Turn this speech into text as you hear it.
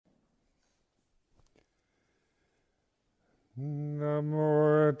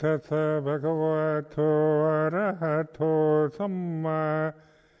Namo tassa bhagavato arahato samma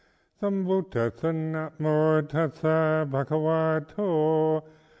sambuddhassa. Namo tassa bhagavato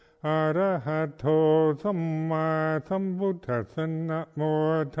arahato samma sambuddhassa.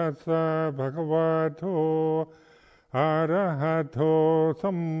 Namo tassa bhagavato arahato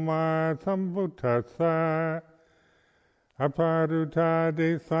samma sambuddhassa. Aparuta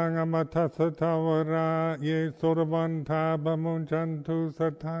sangamatassa tavara ye soravanta bamunchantu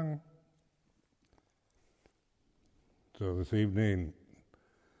satang. So this evening,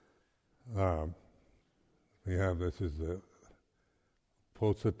 this is the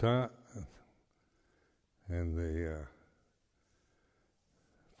Posata, and the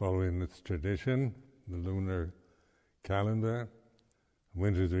following this tradition, the lunar calendar,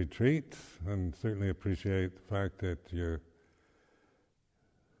 winter's retreat, and certainly appreciate the fact that your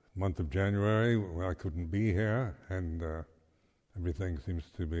month of January, I couldn't be here, and everything seems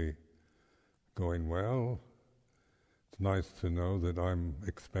to be going well. It's nice to know that I'm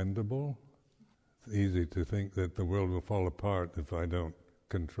expendable. It's easy to think that the world will fall apart if I don't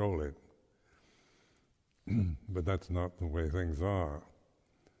control it. But that's not the way things are.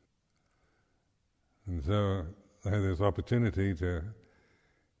 And so I had this opportunity to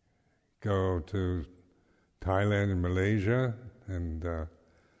go to Thailand and Malaysia, and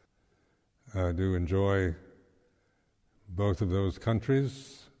I do enjoy both of those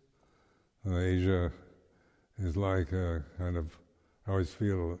countries. Asia is like a kind of, I always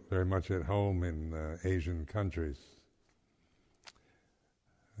feel very much at home in Asian countries.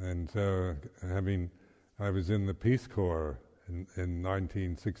 And so I was in the Peace Corps in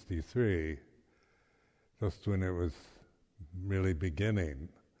 1963, just when it was really beginning.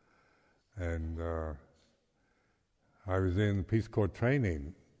 And I was in Peace Corps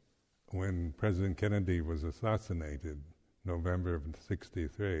training when President Kennedy was assassinated, November of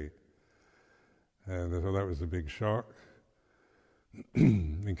 '63. And so that was a big shock,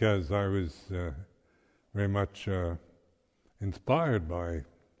 because I was very much inspired by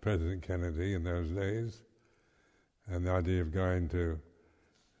President Kennedy in those days, and the idea of going to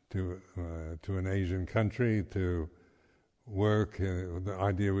an Asian country to work. The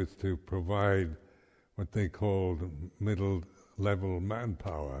idea was to provide what they called middle-level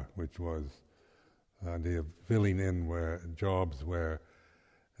manpower, which was the idea of filling in jobs where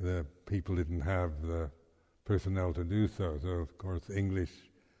the people didn't have the personnel to do so. So, of course,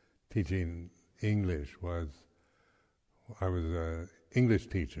 teaching English I was an English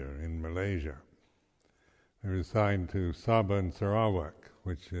teacher in Malaysia. I was assigned to Sabah and Sarawak,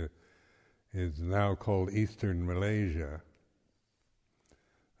 which is now called Eastern Malaysia.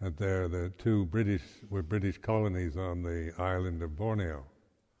 And there, the two British colonies on the island of Borneo.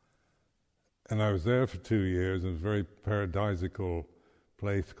 And I was there for 2 years. It was a very paradisical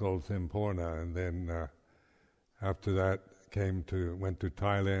place called Semporna, and then after that went to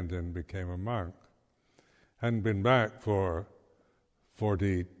Thailand and became a monk. Hadn't been back for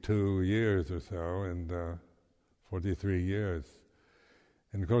 42 years or so, and 43 years.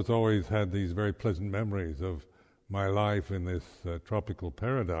 And of course always had these very pleasant memories of my life in this tropical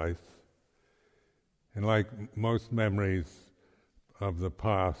paradise. And like most memories of the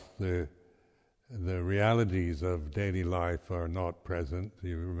past, the realities of daily life are not present.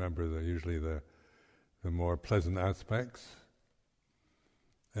 You remember usually the more pleasant aspects.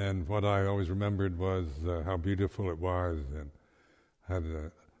 And what I always remembered was how beautiful it was, and had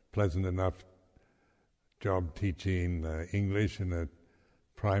a pleasant enough job teaching English in a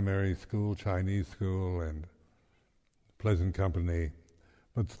primary school, Chinese school, and pleasant company.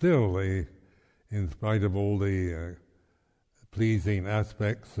 But still, in spite of all the pleasing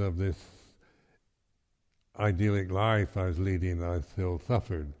aspects of this idyllic life I was leading, I still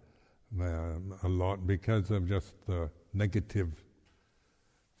suffered a lot because of just the negative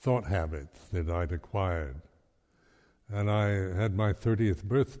thought habits that I'd acquired. And I had my 30th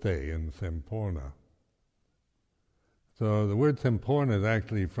birthday in Semporna. So the word Semporna is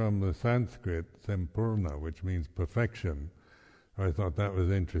actually from the Sanskrit Sempurna, which means perfection. I thought that was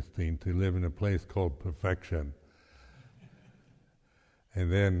interesting, to live in a place called perfection.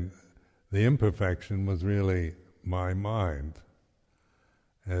 And then the imperfection was really my mind,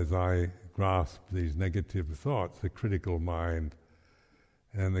 as I grasped these negative thoughts, the critical mind.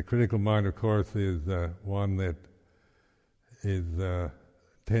 And the critical mind, of course, is one that it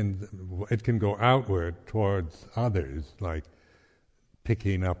can go outward towards others, like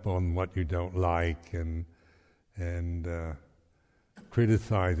picking up on what you don't like and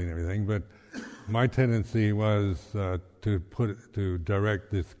criticizing everything. But my tendency was to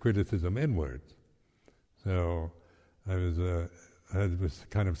direct this criticism inwards. So I was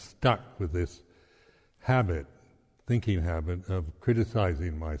kind of stuck with this habit, thinking habit, of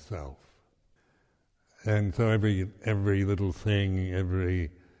criticizing myself. And so every little thing, every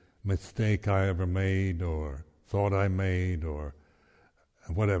mistake I ever made or thought I made or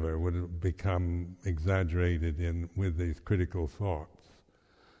whatever would become exaggerated with these critical thoughts.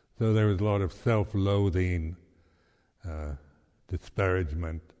 So there was a lot of self-loathing,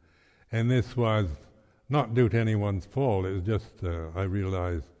 disparagement, and this was not due to anyone's fault. It was just, I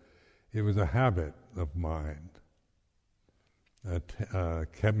realized it was a habit of mine,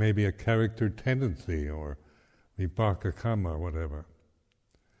 maybe a character tendency or vipaka karma, whatever.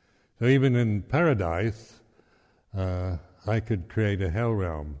 So even in paradise, I could create a hell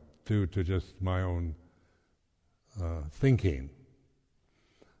realm due to just my own thinking.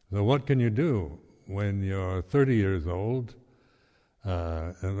 So what can you do when you're 30 years old?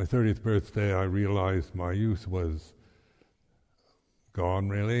 On my 30th birthday, I realized my youth was gone,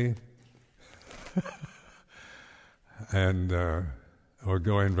 really, and or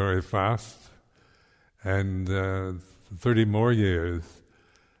going very fast. And 30 more years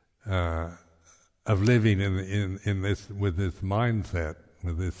of living in this with this mindset,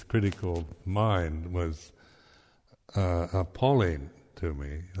 with this critical mind, was appalling to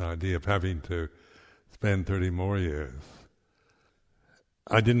me. The idea of having to spend 30 more years.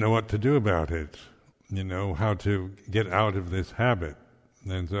 I didn't know what to do about it, how to get out of this habit.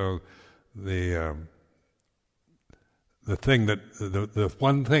 And so the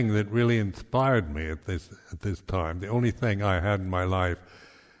one thing that really inspired me at this time, the only thing I had in my life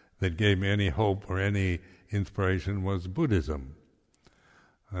that gave me any hope or any inspiration, was Buddhism.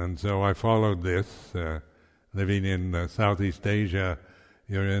 And so I followed this. Living in Southeast Asia,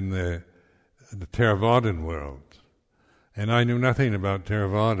 you're in the Theravadan world. And I knew nothing about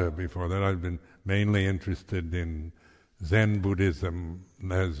Theravada before that. I'd been mainly interested in Zen Buddhism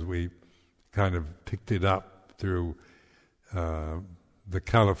as we kind of picked it up through the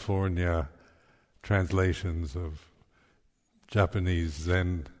California translations of Japanese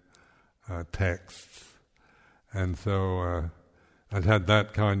Zen texts. And so I'd had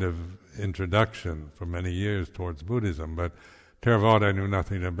that kind of introduction for many years towards Buddhism, but Theravada I knew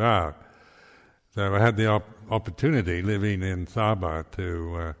nothing about. So I had the opportunity, living in Sabah,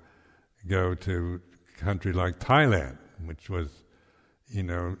 to go to a country like Thailand, which was,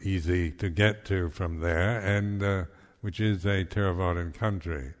 easy to get to from there, and which is a Theravadan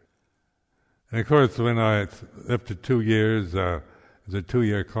country. And of course, when after 2 years, it was a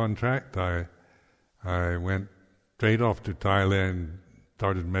 2-year contract, I went straight off to Thailand,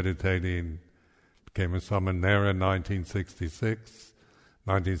 started meditating, became a samanera in 1966.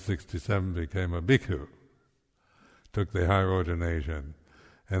 1967 became a bhikkhu, took the higher ordination,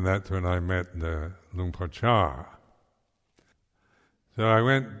 and that's when I met Luang Por Chah. So I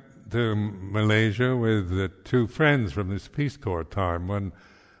went to Malaysia with 2 friends from this Peace Corps time. One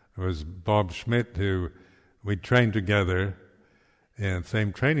was Bob Schmidt, who we trained together in the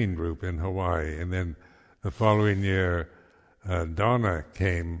same training group in Hawaii, and then the following year Donna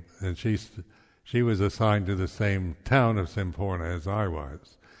came, and she was assigned to the same town of Semporna as I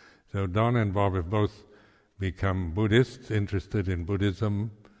was. So Donna and Bob have both become Buddhists, interested in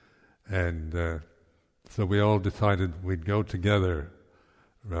Buddhism, and so we all decided we'd go together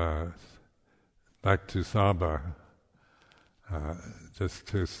back to Sabah just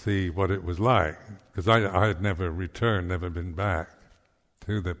to see what it was like, because I had never returned, never been back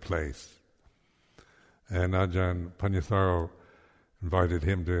to the place. And Ajahn Panyasaro invited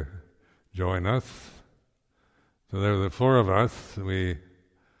him to join us. So there were the 4 of us. We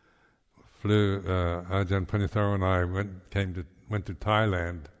flew. Ajahn Panyasaro and I went to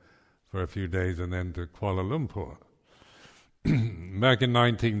Thailand for a few days, and then to Kuala Lumpur. Back in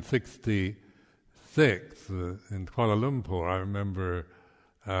 1966, in Kuala Lumpur, I remember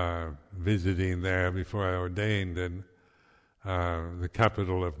visiting there before I ordained in the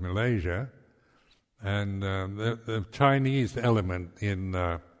capital of Malaysia, and the Chinese element in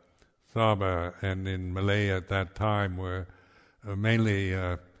Sabah and in Malaya at that time were mainly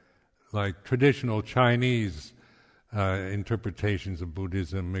like traditional Chinese interpretations of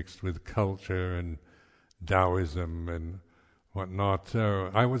Buddhism mixed with culture and Taoism and whatnot. So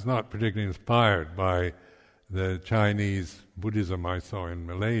I was not particularly inspired by the Chinese Buddhism I saw in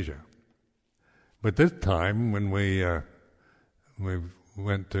Malaysia. But this time, when we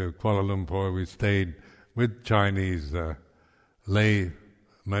went to Kuala Lumpur, we stayed with Chinese laymen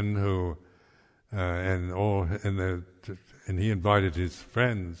who, and he invited his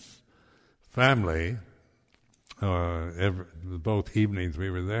friends, family. Both evenings we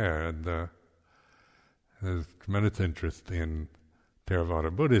were there, there's tremendous interest in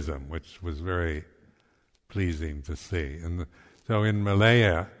Theravada Buddhism, which was very pleasing to see. And so in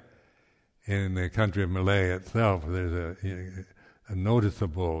Malaya, in the country of Malaya itself, there's a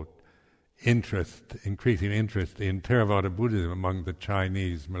noticeable interest, increasing interest in Theravada Buddhism among the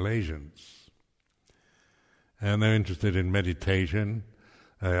Chinese Malaysians. And they're interested in meditation.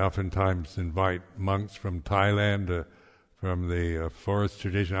 They oftentimes invite monks from Thailand, from the forest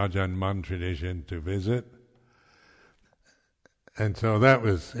tradition, Ajahn Mun tradition, to visit. And so that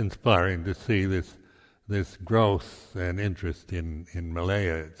was inspiring to see this growth and interest in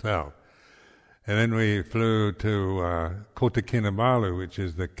Malaya itself. And then we flew to Kota Kinabalu, which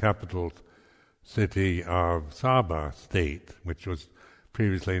is the capital city of Sabah state, which was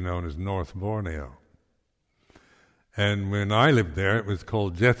previously known as North Borneo. And when I lived there, it was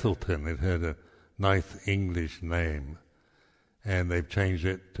called Jesselton. It had a nice English name. And they've changed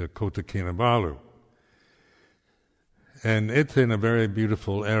it to Kota Kinabalu. And it's in a very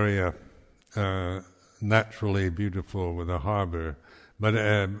beautiful area, naturally beautiful with a harbor. But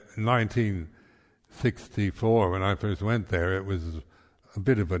in 1964, when I first went there, it was a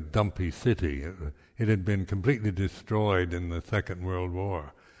bit of a dumpy city. It had been completely destroyed in the Second World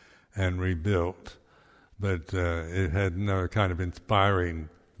War and rebuilt, but it had no kind of inspiring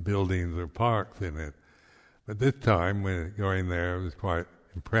buildings or parks in it. But this time, when going there, I was quite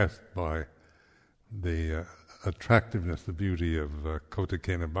impressed by the attractiveness, the beauty of Kota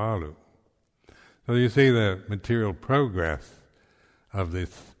Kinabalu. So you see the material progress of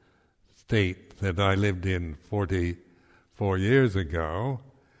this state that I lived in 44 years ago,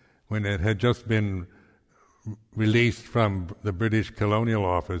 when it had just been released from the British Colonial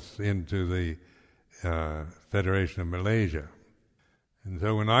Office into the Federation of Malaysia. And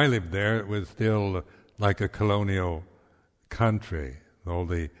so when I lived there, it was still like a colonial country. All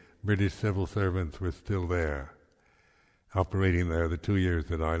the British civil servants were still there, operating there the 2 years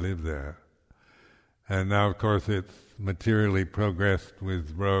that I lived there. And now, of course, it's materially progressed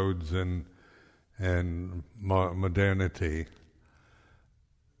with roads and modernity.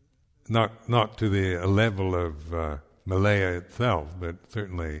 Not to the level of Malaya itself, but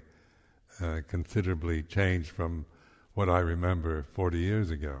certainly considerably changed from what I remember 40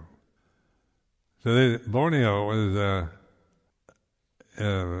 years ago. So Borneo was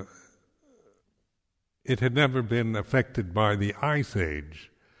it had never been affected by the Ice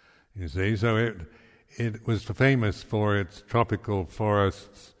Age, you see, so it was famous for its tropical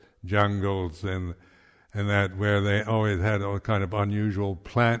forests, jungles, and that, where they always had all kind of unusual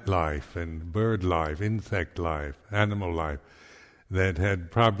plant life and bird life, insect life, animal life, that had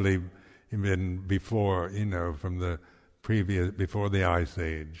probably been before, from the before the Ice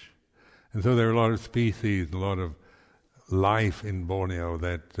Age. And so there are a lot of species, a lot of life in Borneo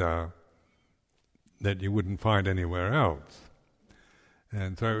that you wouldn't find anywhere else.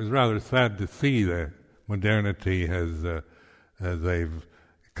 And so it was rather sad to see that modernity as they've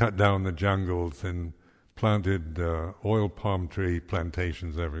cut down the jungles and planted oil palm tree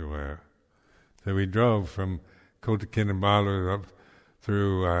plantations everywhere. So we drove from Kota Kinabalu up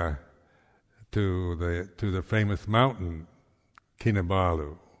through to the famous mountain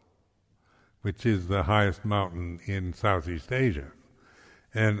Kinabalu, which is the highest mountain in Southeast Asia.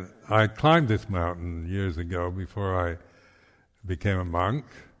 And I climbed this mountain years ago before I became a monk.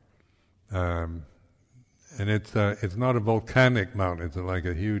 And it's not a volcanic mountain. It's like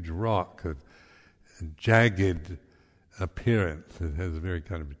a huge rock, a jagged appearance. It has a very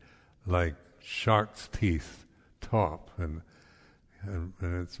kind of like shark's teeth top, and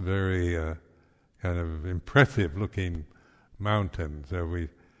it's very kind of impressive looking mountain. So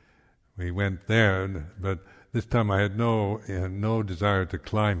we went there, but this time I had no desire to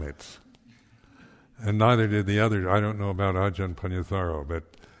climb it, and neither did the other. I don't know about Ajahn Panyasaro,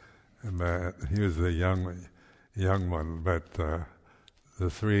 but he was the young one. But the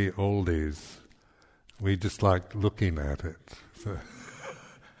three oldies, we just liked looking at it. So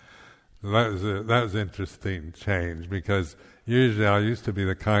that was an interesting change, because usually I used to be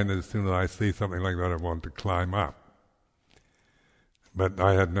the kind that as soon as I see something like that I want to climb up. But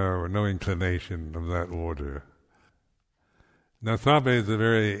I had no inclination of that order. Now Sabah is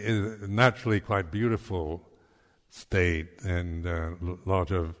naturally quite beautiful state, and a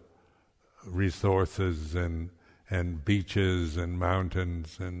lot of resources and beaches and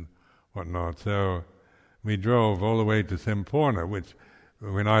mountains and whatnot. So we drove all the way to Semporna, which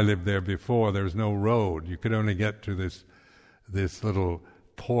when I lived there before, there was no road. You could only get to this little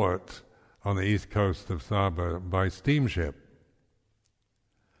port on the east coast of Sabah by steamship.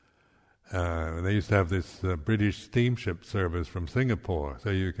 They used to have this British steamship service from Singapore, so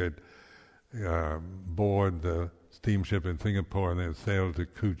you could board the steamship in Singapore and then sail to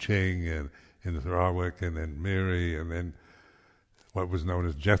Kuching and in Sarawak and then Miri and then what was known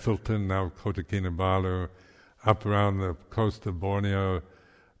as Jesselton, now Kota Kinabalu, up around the coast of Borneo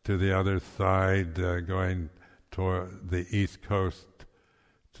to the other side, going toward the east coast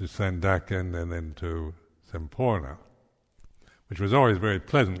to Sandakan and then to Semporna, which was always very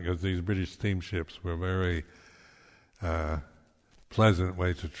pleasant because these British steamships were very pleasant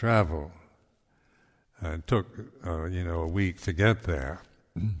way to travel. It took, a week to get there.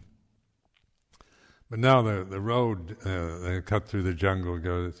 But now the road, they cut through the jungle,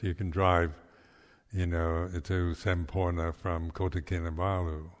 goes. You can drive, to Semporna from Kota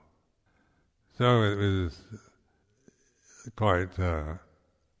Kinabalu. So it was quite.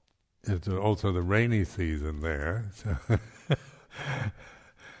 It's also the rainy season there. So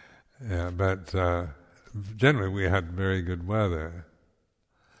but generally we had very good weather.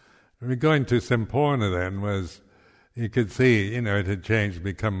 Going to Semporna then was, you could see, it had changed,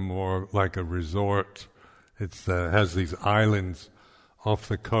 become more like a resort. It has these islands off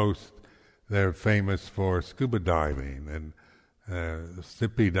the coast. They're famous for scuba diving, and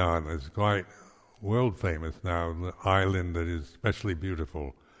Sipidan is quite world famous now, the island that is especially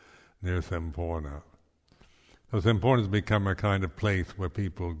beautiful near Semporna. So Semporna has become a kind of place where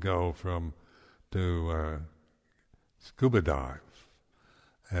people go to scuba dive.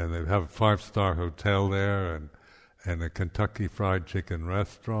 And they have a 5-star hotel there, and a Kentucky Fried Chicken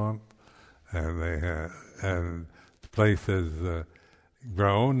restaurant, and and the place has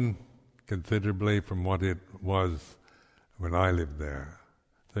grown considerably from what it was when I lived there.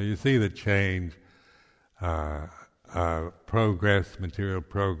 So you see the change, progress, material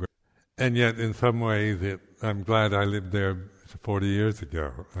progress, and yet in some ways I'm glad I lived there 40 years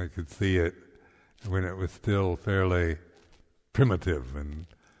ago. I could see it when it was still fairly primitive and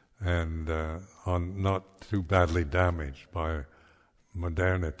not too badly damaged by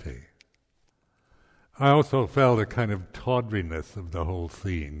modernity. I also felt a kind of tawdriness of the whole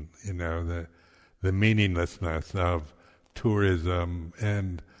scene, the meaninglessness of tourism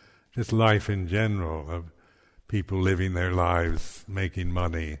and just life in general, of people living their lives, making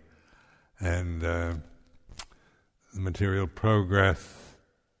money, and material progress,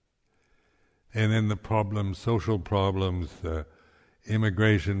 and then the problems, social problems,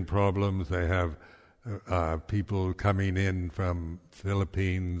 immigration problems. They have people coming in from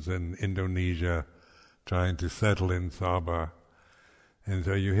Philippines and Indonesia trying to settle in Sabah. And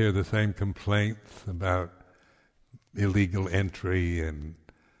so you hear the same complaints about illegal entry and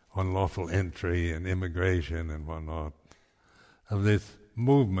unlawful entry and immigration and whatnot, of this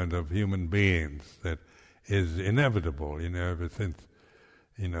movement of human beings that is inevitable, ever since,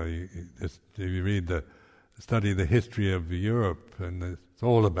 you study the history of Europe, and it's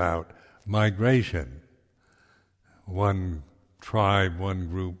all about migration. One tribe, one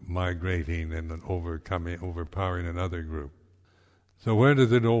group migrating and then overpowering another group. So where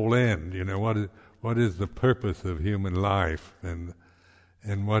does it all end? What is the purpose of human life, and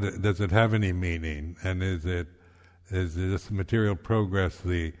does it have any meaning? And is this material progress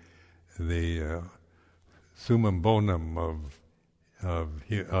the summum bonum of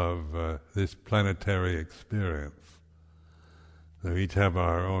this planetary experience? So we each have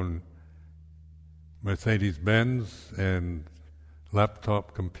our own Mercedes-Benz and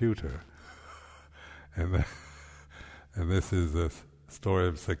laptop computer, and this is a story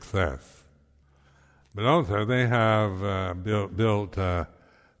of success. But also they have built a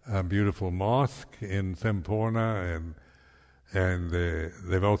beautiful mosque in Semporna, and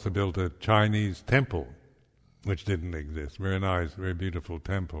they've also built a Chinese temple, which didn't exist. Very nice, very beautiful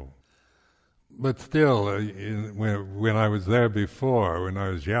temple. But still, when I was there before, when I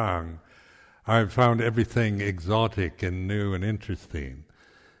was young, I found everything exotic and new and interesting.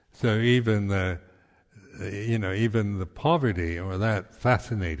 So even the poverty or that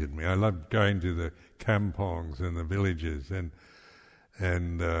fascinated me. I loved going to the kampongs and the villages and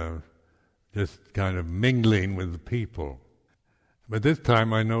just kind of mingling with the people. But this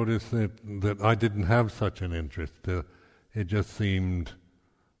time I noticed that I didn't have such an interest. It just seemed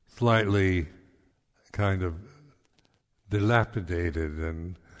slightly kind of dilapidated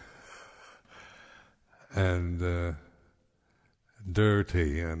and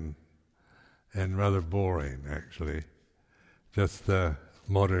dirty and rather boring, actually. Just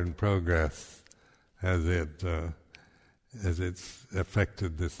modern progress as it's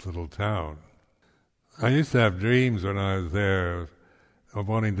affected this little town. I used to have dreams when I was there of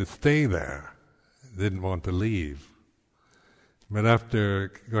wanting to stay there. Didn't want to leave. But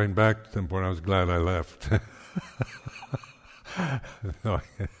after going back to Semporna, I was glad I left.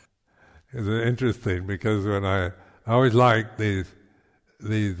 It's interesting because when I always liked these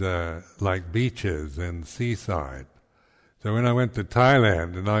like beaches and seaside. So when I went to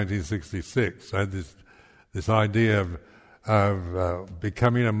Thailand in 1966, I had this idea of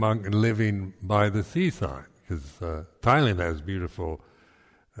becoming a monk and living by the seaside, because Thailand has beautiful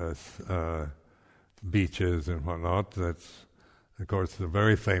beaches and whatnot. That's, of course,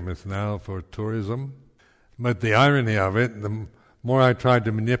 very famous now for tourism. But the irony of it, the more I tried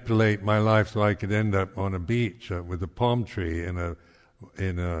to manipulate my life so I could end up on a beach with a palm tree in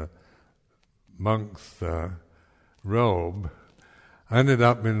a monk's robe, I ended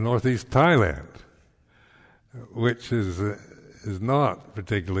up in northeast Thailand, which is not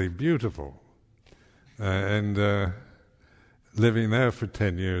particularly beautiful. And living there for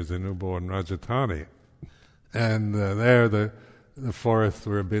 10 years in Ubon, Ratchathani. And there the forests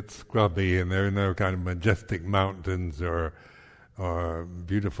were a bit scrubby, and there were no kind of majestic mountains or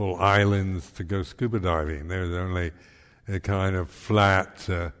beautiful islands to go scuba diving. There was only a kind of flat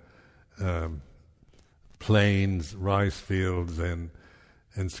plains, rice fields, and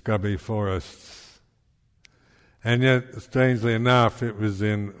scrubby forests. And yet, strangely enough, it was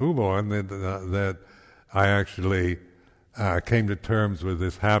in Ubon that I actually came to terms with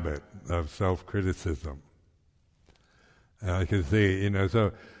this habit of self-criticism. I could see,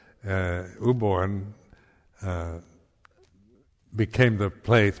 so Ubon became the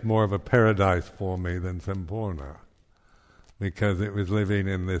place more of a paradise for me than Semporna, because it was living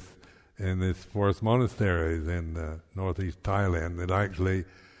in this forest monasteries in northeast Thailand that actually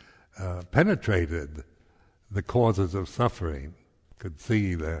penetrated the causes of suffering, could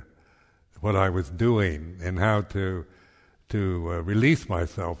see what I was doing and how to release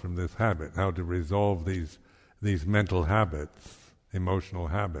myself from this habit, how to resolve these mental habits, emotional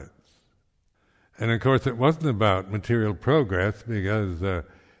habits. And of course it wasn't about material progress, because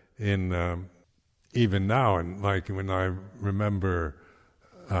even now, and like when I remember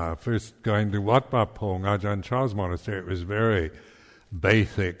first going to Wat Pa Pong, Ajahn Chah's monastery, it was very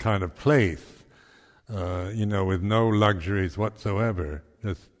basic kind of place, with no luxuries whatsoever,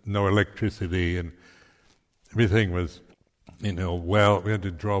 just no electricity, and everything was, we had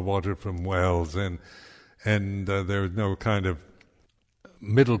to draw water from wells, and there was no kind of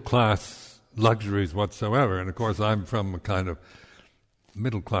middle-class luxuries whatsoever. And of course I'm from a kind of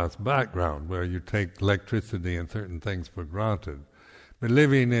middle-class background where you take electricity and certain things for granted. But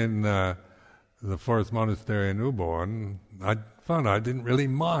living in the forest monastery in Ubon, I found I didn't really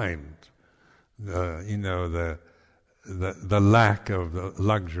mind, the lack of the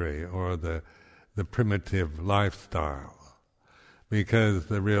luxury or the primitive lifestyle, because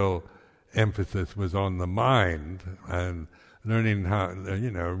the real emphasis was on the mind and learning how,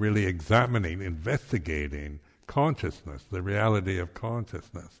 really examining, investigating consciousness, the reality of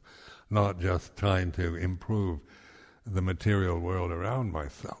consciousness, not just trying to improve the material world around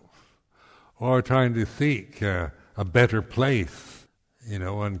myself, or trying to seek a better place.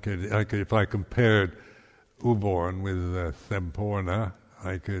 If I compared Ubon with Semporna,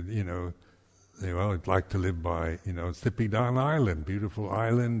 I could, say, well, I'd like to live by, Sipidang Island, beautiful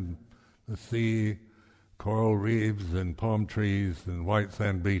island, the sea, coral reefs and palm trees and white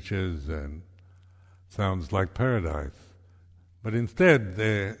sand beaches, and sounds like paradise. But instead,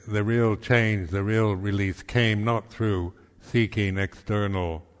 the real change, the real release came not through seeking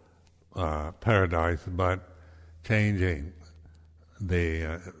external paradise, but changing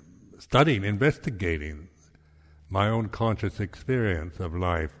studying, investigating my own conscious experience of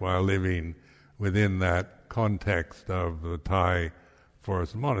life while living within that context of the Thai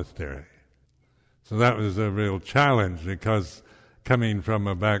forest monastery. So that was a real challenge, because coming from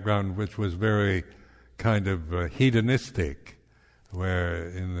a background which was very kind of hedonistic, where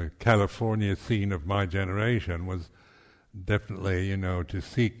in the California scene of my generation was definitely, to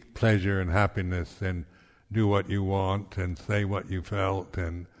seek pleasure and happiness and do what you want and say what you felt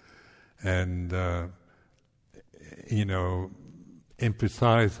and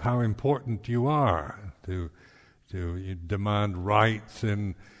emphasize how important you are, to demand rights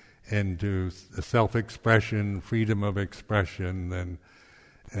and to self-expression, freedom of expression,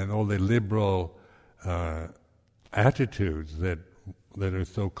 and all the liberal attitudes that are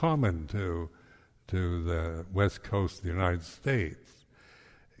so common to the West Coast of the United States.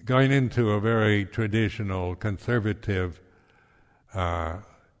 Going into a very traditional, conservative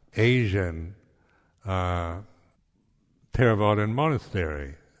Asian Theravadan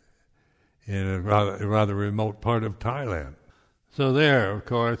monastery in a rather remote part of Thailand. So there, of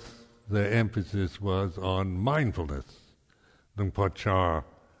course, the emphasis was on mindfulness. Luang Por Chah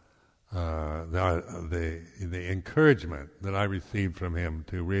the encouragement that I received from him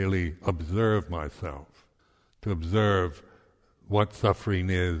to really observe myself, to observe what suffering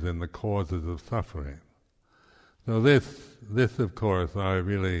is and the causes of suffering. So this of course, I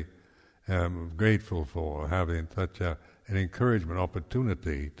really am grateful for, having such an encouragement,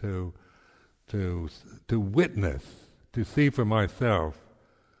 opportunity to witness, to see for myself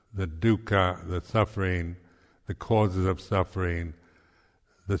the dukkha, the suffering, the causes of suffering,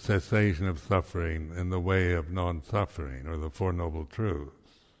 the cessation of suffering, and the way of non-suffering, or the Four Noble Truths.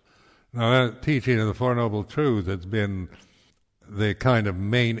 Now that teaching of the Four Noble Truths has been the kind of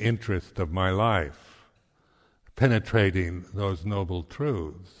main interest of my life, penetrating those noble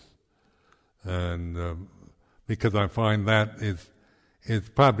truths. And because I find that is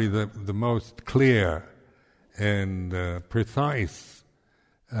probably the most clear and precise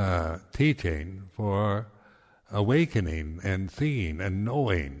teaching for awakening and seeing and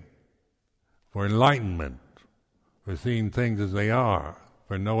knowing, for enlightenment, for seeing things as they are,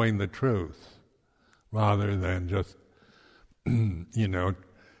 for knowing the truth, rather than just,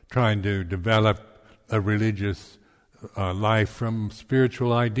 trying to develop a religious life from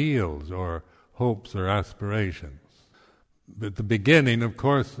spiritual ideals or hopes or aspirations. At the beginning, of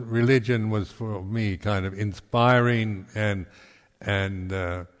course, religion was for me kind of inspiring, and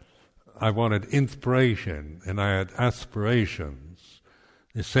I wanted inspiration, and I had aspirations,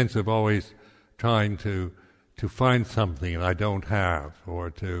 the sense of always trying to find something I don't have, or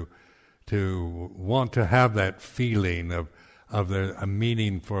to want to have that feeling of a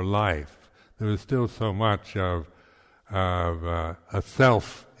meaning for life. There was still so much of a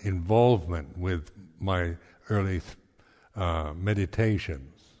self-involvement with my early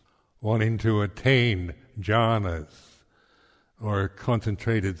meditations, wanting to attain jhanas, or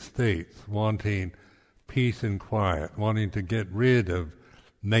concentrated states, wanting peace and quiet, wanting to get rid of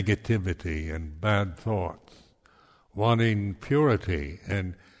negativity and bad thoughts, wanting purity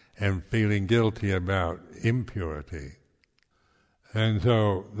and feeling guilty about impurity. And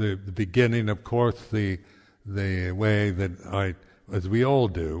so the beginning, of course, the way that as we all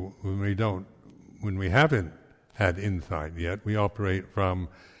do, when we haven't had insight yet, we operate from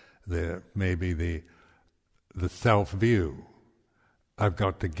the self-view. I've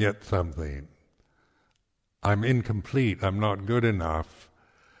got to get something. I'm incomplete. I'm not good enough.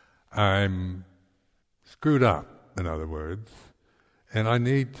 I'm screwed up, in other words. And I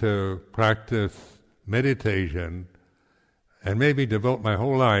need to practice meditation and maybe devote my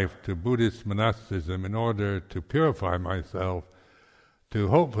whole life to Buddhist monasticism in order to purify myself, to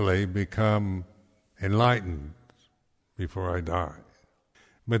hopefully become enlightened before I die.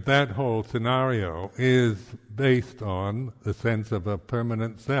 But that whole scenario is based on the sense of a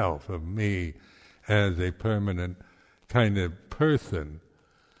permanent self, of me as a permanent kind of person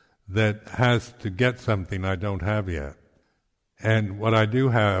that has to get something I don't have yet. And what I do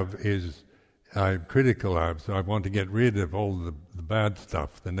have is I'm critical of, so I want to get rid of all the bad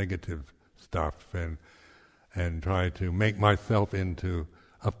stuff, the negative stuff, and try to make myself into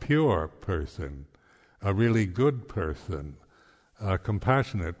a pure person, a really good person, a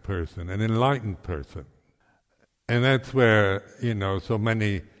compassionate person, an enlightened person. And that's where, so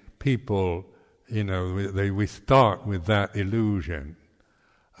many people, we start with that illusion.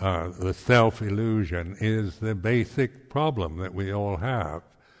 The self-illusion is the basic problem that we all have,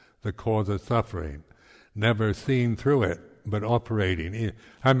 the cause of suffering. Never seeing through it, but operating.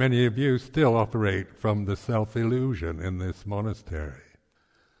 How many of you still operate from the self-illusion in this monastery?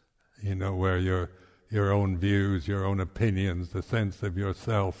 Where your own views, your own opinions, the sense of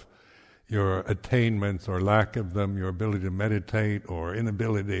yourself, your attainments or lack of them, your ability to meditate or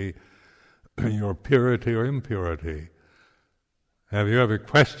inability, your purity or impurity. Have you ever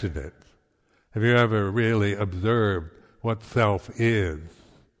questioned it? Have you ever really observed what self is,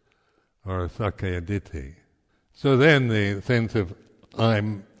 or Sakkaya Ditthi? So then the sense of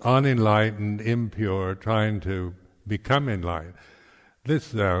I'm unenlightened, impure, trying to become enlightened.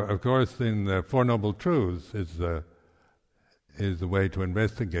 This, of course, in the Four Noble Truths is the way to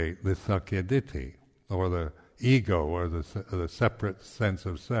investigate this Sakkaya Ditthi, or the ego, or the separate sense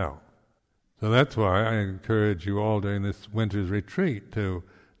of self. So that's why I encourage you all during this winter's retreat to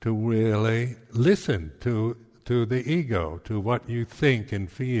really listen to the ego, to what you think and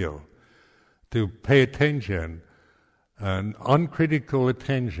feel, to pay attention, an uncritical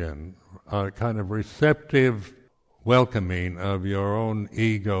attention, a kind of receptive welcoming of your own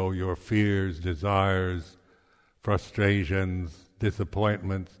ego, your fears, desires, frustrations,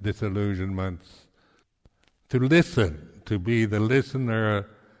 disappointments, disillusionments, to listen, to be the listener,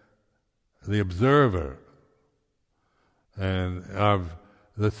 the observer, and of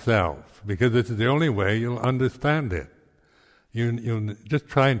the self, because this is the only way you'll understand it. You're just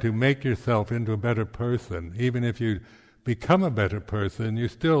trying to make yourself into a better person. Even if you become a better person, you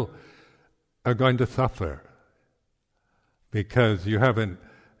still are going to suffer because you haven't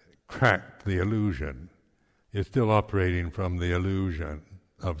cracked the illusion. You're still operating from the illusion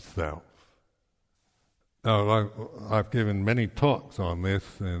of self. Now, I've given many talks on this,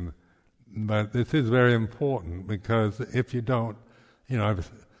 but this is very important, because if you don't,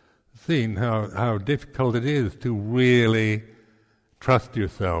 I've seen how difficult it is to really trust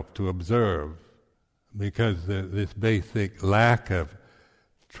yourself, to observe, because this basic lack of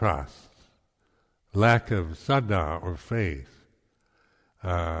trust, lack of saddha or faith.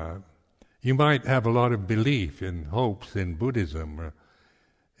 You might have a lot of belief and hopes in Buddhism, or,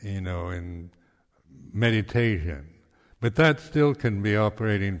 in meditation, but that still can be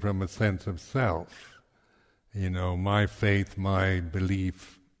operating from a sense of self. My faith, my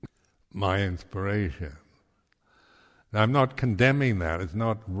belief, my inspiration. Now, I'm not condemning that. It's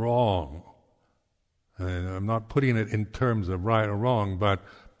not wrong. And I'm not putting it in terms of right or wrong, but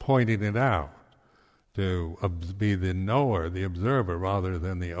pointing it out to be the knower, the observer, rather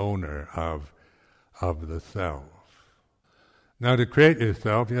than the owner of the self. Now, to create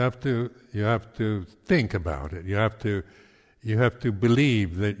yourself, you have to think about it. You have to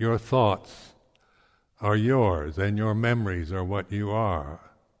believe that your thoughts are yours and your memories are what you are.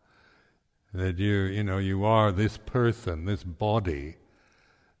 That you are this person, this body,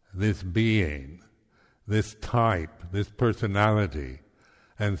 this being, this type, this personality,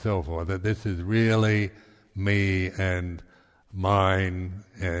 and so forth. That this is really me and mine,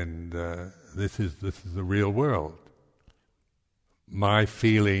 and this is the real world. My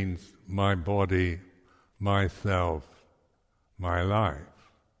feelings, my body, myself, my life.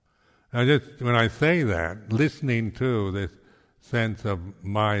 Now, just when I say that, listening to this sense of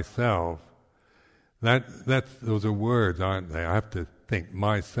myself, those are words, aren't they? I have to think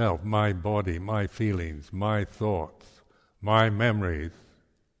myself, my body, my feelings, my thoughts, my memories.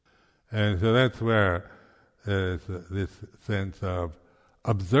 And so that's where there's this sense of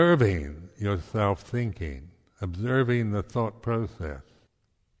observing yourself thinking. Observing the thought process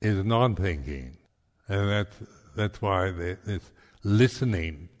is non-thinking, and that's why this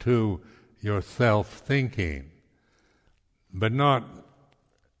listening to yourself thinking, but not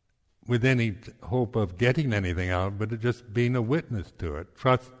with any hope of getting anything out, but just being a witness to it.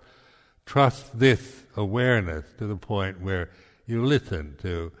 Trust this awareness to the point where you listen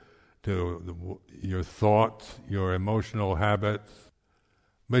to your thoughts, your emotional habits,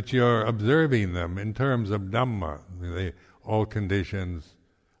 but you're observing them in terms of Dhamma. All conditions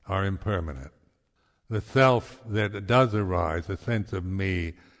are impermanent. The self that does arise, the sense of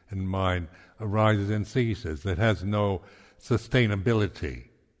me and mine, arises and ceases. It has no sustainability.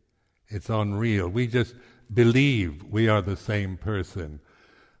 It's unreal. We just believe we are the same person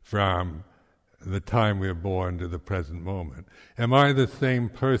from the time we were born to the present moment. Am I the same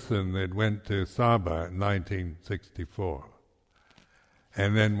person that went to Sabah in 1964?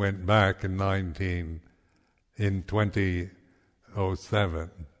 And then went back in 2007.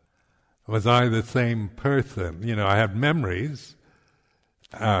 Was I the same person? I had memories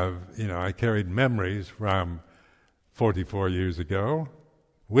I carried memories from 44 years ago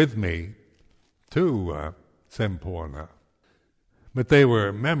with me to Semporna. But they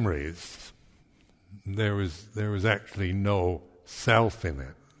were memories. There was actually no self in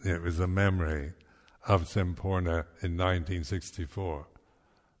it. It was a memory of Semporna in 1964.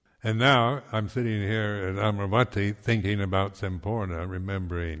 And now I'm sitting here at Amaravati thinking about Semporna,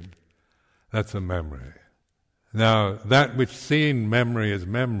 remembering. That's a memory. Now, that which seeing memory as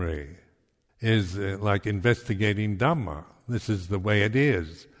memory is like investigating Dhamma. This is the way it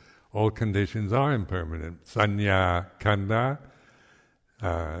is. All conditions are impermanent. Sanya kanda,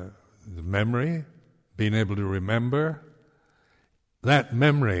 the memory, being able to remember, that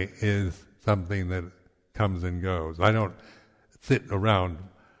memory is something that comes and goes. I don't sit around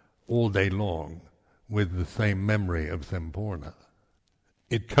all day long with the same memory of Semporna.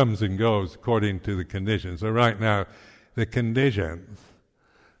 It comes and goes according to the conditions. So right now, the conditions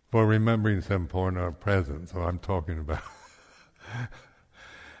for remembering Semporna are present, so I'm talking about.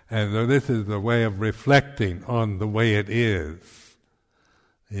 And so this is a way of reflecting on the way it is,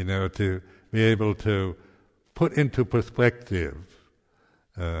 to be able to put into perspective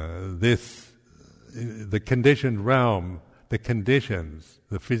the conditioned realm, the conditions,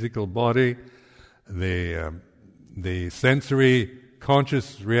 the physical body, the sensory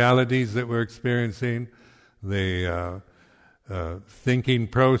conscious realities that we're experiencing, the thinking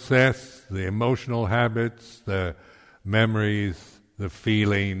process, the emotional habits, the memories, the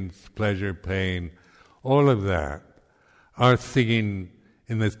feelings, pleasure, pain, all of that are seen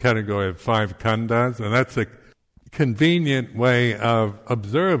in this category of 5 khandhas, and that's a convenient way of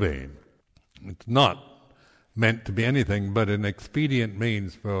observing. It's not meant to be anything but an expedient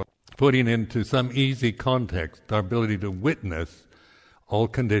means for putting into some easy context our ability to witness all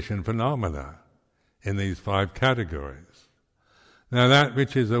conditioned phenomena in these 5 categories. Now that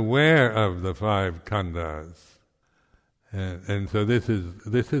which is aware of the 5 khandhas, and so this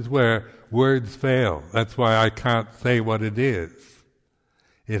is where words fail. That's why I can't say what it is.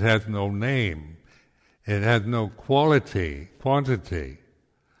 It has no name. It has no quantity,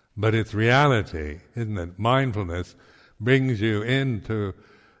 but it's reality, isn't it? Mindfulness brings you to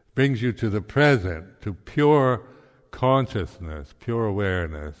the present, to pure consciousness, pure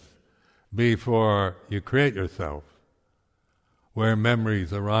awareness, before you create yourself, where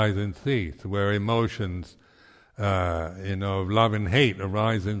memories arise and cease, where emotions, of love and hate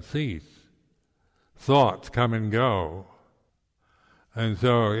arise and cease, thoughts come and go. And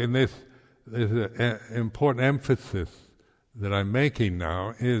so in this important emphasis that I'm making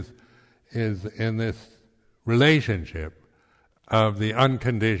now is in this relationship of the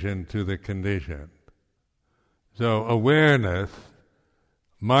unconditioned to the conditioned. So awareness,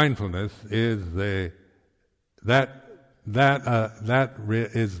 mindfulness is the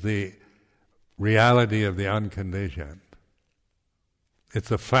reality of the unconditioned.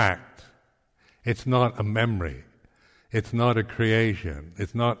 It's a fact. It's not a memory. It's not a creation.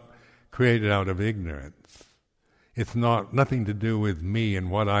 It's not created out of ignorance. It's nothing to do with me and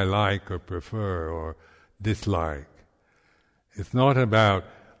what I like or prefer or dislike. It's not about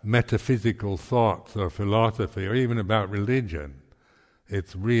metaphysical thoughts or philosophy or even about religion.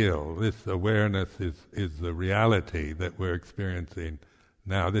 It's real. This awareness is the reality that we're experiencing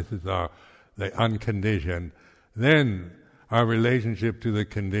now. This is the unconditioned. Then our relationship to the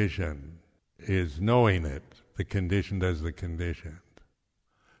conditioned is knowing it, the conditioned as the conditioned.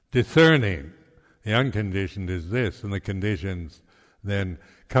 Discerning the unconditioned is this, and the conditions then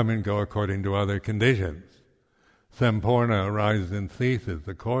come and go according to other conditions. Samporna arises and ceases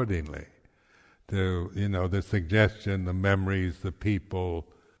accordingly to, the suggestion, the memories, the people,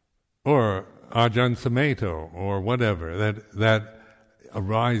 or Ajahn Sumedho, or whatever, that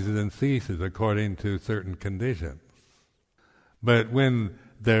arises and ceases according to certain conditions. But when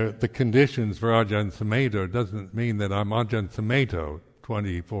the conditions for Ajahn Sumedho doesn't mean that I'm Ajahn Sumedho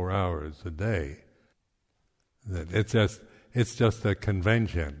 24 hours a day. That it's just a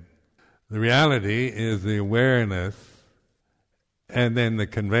convention. The reality is the awareness, and then the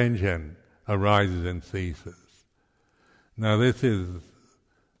convention arises and ceases. Now this is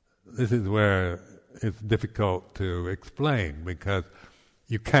where it's difficult to explain, because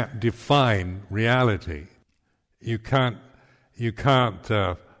you can't define reality. You can't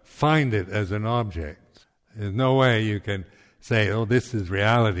find it as an object. There's no way you can say, "Oh, this is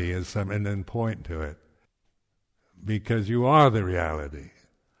reality," and then point to it, because you are the reality.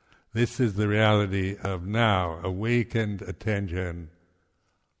 This is the reality of now, awakened attention,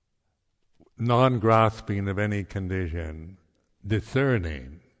 non-grasping of any condition,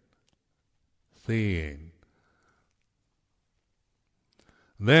 discerning, seeing.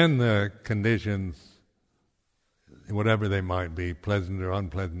 Then the conditions, whatever they might be, pleasant or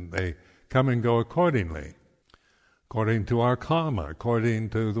unpleasant, they come and go accordingly to our karma, according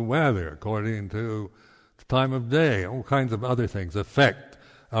to the weather, according to the time of day, all kinds of other things affect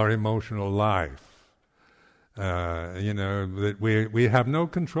our emotional life, that we have no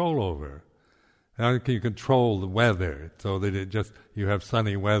control over. How can you control the weather so that you have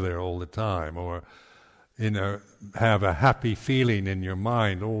sunny weather all the time, or have a happy feeling in your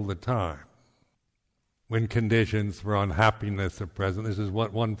mind all the time? When conditions for unhappiness are present, this is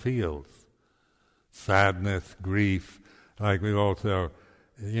what one feels. Sadness, grief, like we've also,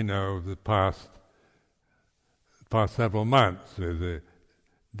 the past several months with the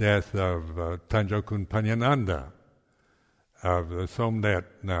death of Tanjokun Panyananda, of Somdet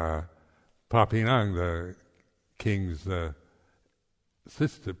Papinang, the king's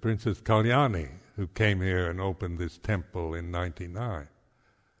sister, Princess Kalyani, who came here and opened this temple in 1999.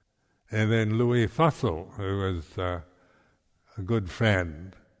 And then Louis Fussell, who was a good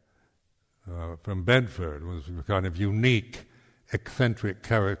friend from Bedford, was a kind of unique, eccentric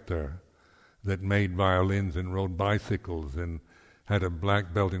character that made violins and rode bicycles and had a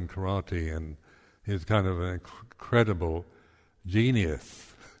black belt in karate, and he was kind of an incredible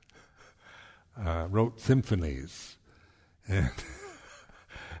genius. Wrote symphonies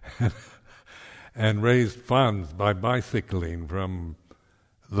and raised funds by bicycling from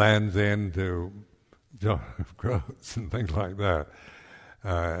Land's End to John of Groats and things like that.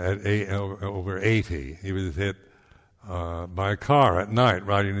 Over 80, he was hit by a car at night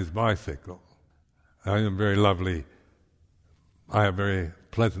riding his bicycle. I have very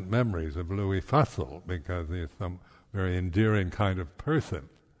pleasant memories of Louis Fussell because he's some very endearing kind of person.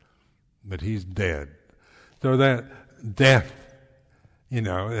 But he's dead. So that death, it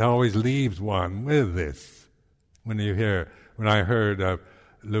always leaves one with this. When I heard of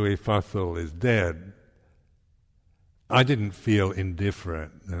Louis Fussell is dead, I didn't feel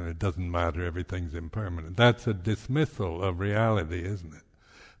indifferent. It doesn't matter, everything's impermanent. That's a dismissal of reality, isn't it?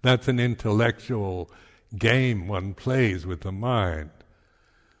 That's an intellectual game one plays with the mind.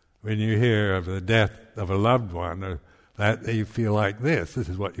 When you hear of the death of a loved one, that you feel like this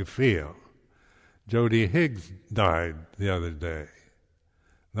is what you feel. Jody Higgs died the other day,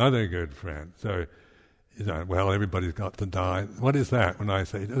 another good friend. So, well, everybody's got to die. What is that when I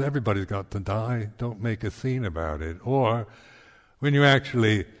say, everybody's got to die, don't make a scene about it? Or when you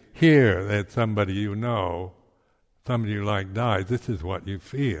actually hear that somebody you know, somebody you like dies, this is what you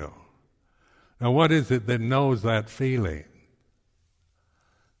feel. Now what is it that knows that feeling?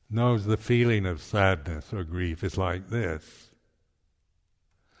 Knows the feeling of sadness or grief is like this.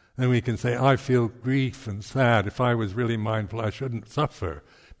 Then we can say, I feel grief and sad. If I was really mindful, I shouldn't suffer.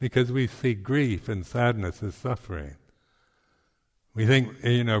 Because we see grief and sadness as suffering. We think,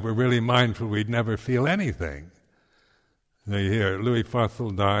 if we're really mindful, we'd never feel anything. So you hear, Louis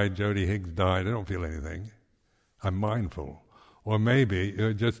Fussell died, Jody Higgs died, I don't feel anything. I'm mindful. Or maybe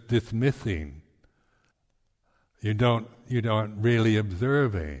you're just dismissing. You don't really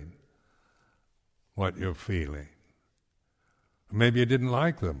observing what you're feeling. Maybe you didn't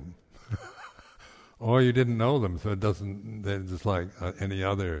like them. Or you didn't know them, so they're just like any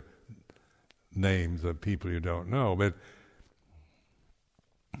other names of people you don't know. But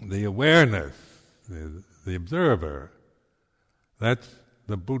the awareness, the observer, that's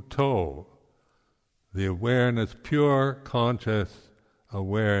the Buddho, the awareness, pure conscious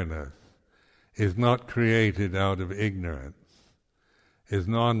awareness, is not created out of ignorance, is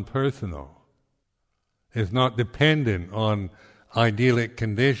non-personal, is not dependent on idyllic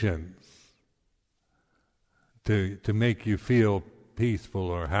conditions to make you feel peaceful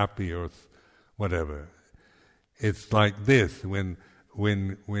or happy or whatever. It's like this,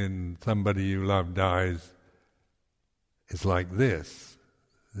 when somebody you love dies, it's like this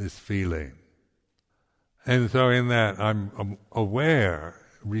feeling. And so in that I'm aware,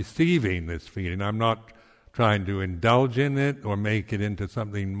 receiving this feeling. I'm not trying to indulge in it or make it into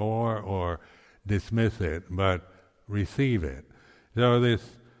something more or dismiss it, but receive it. So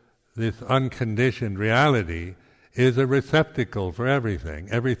this unconditioned reality is a receptacle for everything.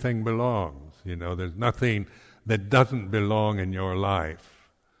 Everything belongs. There's nothing that doesn't belong in your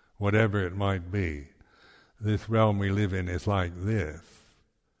life, whatever it might be. This realm we live in is like this.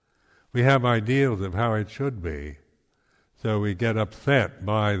 We have ideals of how it should be, so we get upset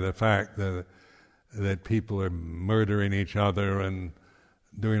by the fact that people are murdering each other and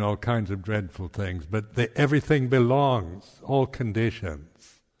doing all kinds of dreadful things. But everything belongs, all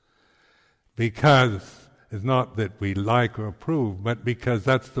conditions. Because it's not that we like or approve, but because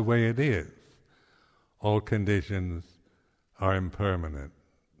that's the way it is. All conditions are impermanent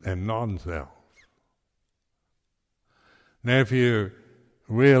and non-self. Now if you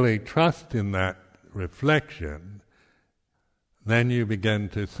really trust in that reflection, then you begin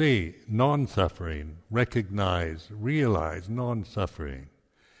to see non-suffering, recognize, realize non-suffering.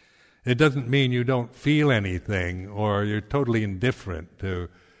 It doesn't mean you don't feel anything or you're totally indifferent to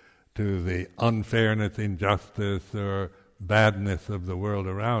the unfairness, injustice, or badness of the world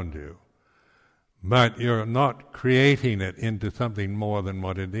around you. But you're not creating it into something more than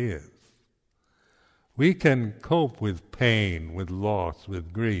what it is. We can cope with pain, with loss,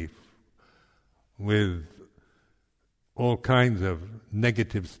 with grief, with all kinds of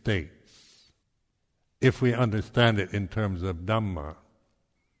negative states, if we understand it in terms of Dhamma.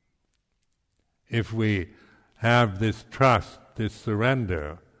 If we have this trust, this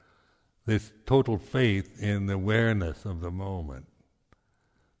surrender, this total faith in the awareness of the moment,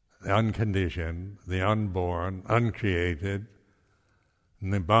 the unconditioned, the unborn, uncreated,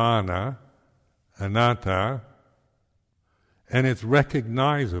 nibbana, anatta, and it's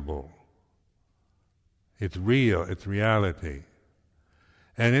recognizable. It's real, it's reality.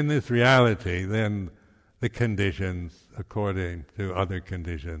 And in this reality, then the conditions, according to other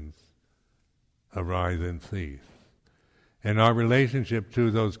conditions, arise and cease. And our relationship to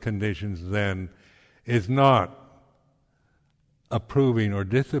those conditions then is not approving or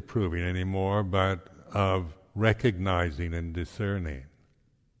disapproving anymore, but of recognizing and discerning.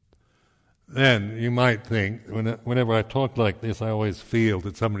 then you might think, whenever I talk like this, I always feel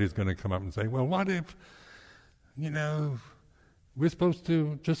that somebody's going to come up and say, well, what if, we're supposed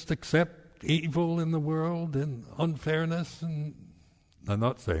to just accept evil in the world and unfairness? And I'm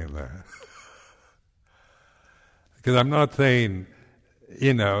not saying that. Because I'm not saying,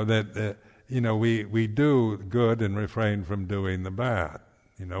 that, we do good and refrain from doing the bad.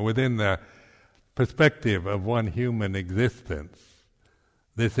 Within the perspective of one human existence,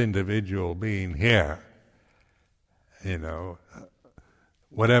 this individual being here,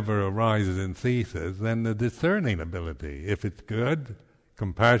 whatever arises and ceases, then the discerning ability. If it's good,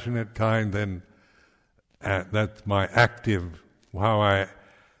 compassionate, kind, then that's my active, how I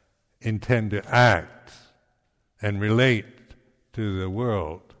intend to act and relate to the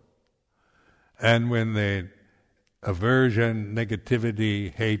world. And when the aversion,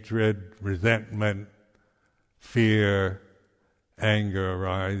 negativity, hatred, resentment, fear, anger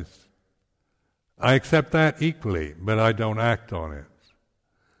arise, I accept that equally, but I don't act on it.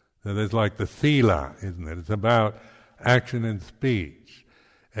 So there's like the sila, isn't it? It's about action and speech.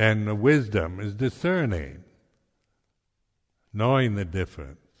 And the wisdom is discerning, knowing the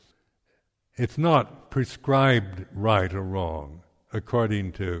difference. It's not prescribed right or wrong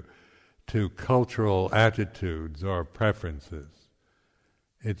according to cultural attitudes or preferences.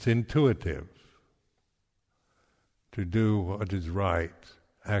 It's intuitive to do what is right,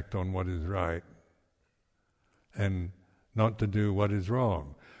 act on what is right, and not to do what is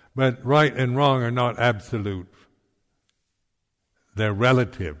wrong. But right and wrong are not absolute. They're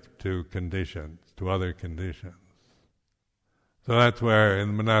relative to conditions, to other conditions. So that's where in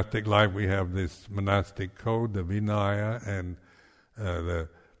the monastic life we have this monastic code, the Vinaya, and the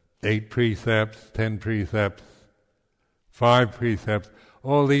 8 precepts, 10 precepts, 5 precepts.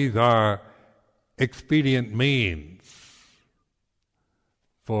 All these are expedient means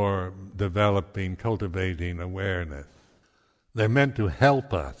for developing, cultivating awareness. They're meant to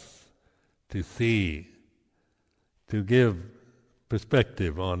help us to see, to give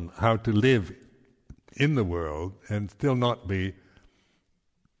perspective on how to live in the world and still not be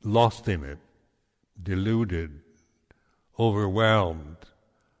lost in it, deluded, overwhelmed,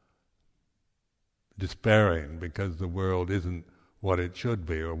 despairing because the world isn't what it should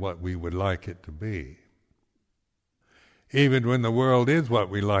be or what we would like it to be. Even when the world is what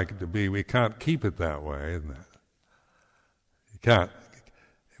we like it to be, we can't keep it that way, isn't it? You can't.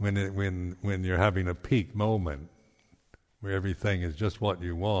 When you're having a peak moment where everything is just what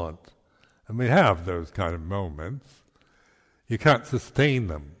you want, and we have those kind of moments, you can't sustain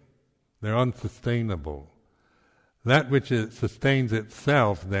them. They're unsustainable. That which sustains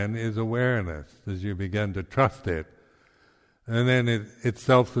itself then is awareness, as you begin to trust it. And then it's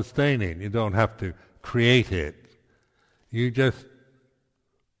self-sustaining. You don't have to create it. You just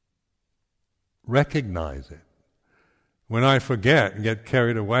recognize it. When I forget and get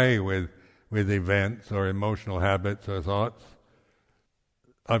carried away with events or emotional habits or thoughts,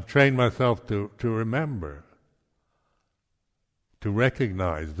 I've trained myself to remember, to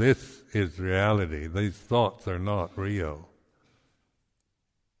recognize this is reality. These thoughts are not real.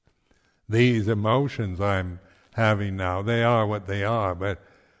 These emotions I'm having now, they are what they are, but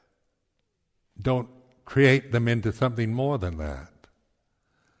don't create them into something more than that.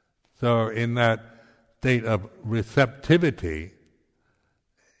 So in that state of receptivity,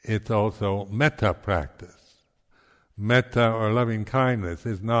 it's also metta practice. Metta or loving kindness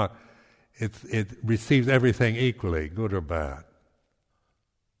is not, it receives everything equally, good or bad.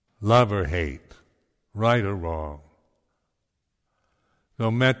 Love or hate, right or wrong. So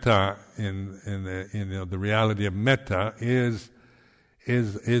metta, in the reality of metta is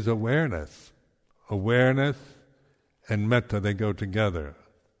awareness. Awareness and metta, they go together.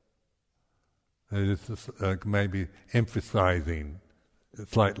 It's maybe emphasizing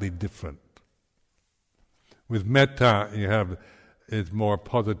slightly different. With metta, you have it's more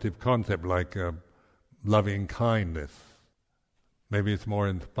positive concept like loving kindness. Maybe it's more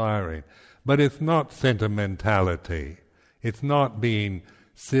inspiring. But it's not sentimentality. It's not being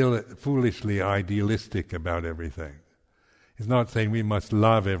foolishly idealistic about everything. It's not saying we must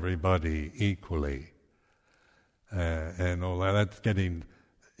love everybody equally and all that. That's getting,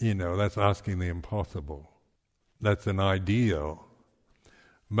 that's asking the impossible. That's an ideal.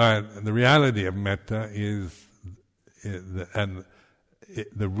 But the reality of metta is, the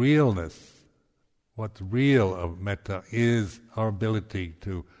realness, what's real of metta is our ability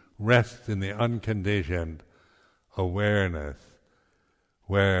to rest in the unconditioned awareness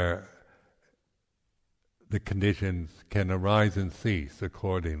where the conditions can arise and cease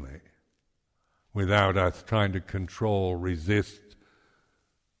accordingly without us trying to control, resist,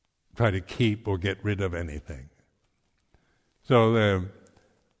 try to keep or get rid of anything. So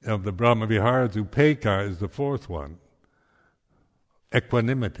of the Brahma Viharas, Upekkha is the fourth one.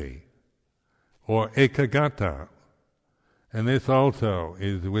 Equanimity, or Ekagata. And this also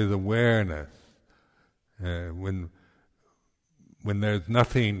is with awareness. When there's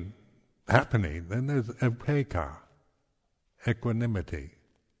nothing happening, then there's Upekkha, equanimity.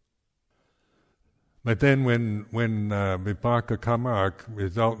 But then when vipaka karma, our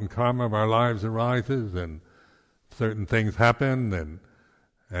resultant karma of our lives arises, and certain things happen,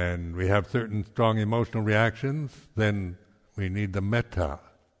 and we have certain strong emotional reactions, then we need the metta,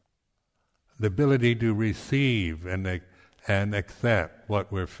 the ability to receive and accept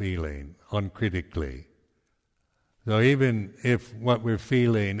what we're feeling uncritically. So even if what we're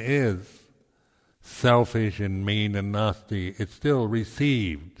feeling is selfish and mean and nasty, it's still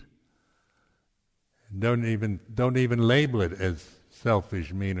received. Don't even label it as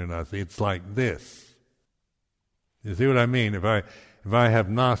selfish, mean, and nasty. It's like this. You see what I mean? If I have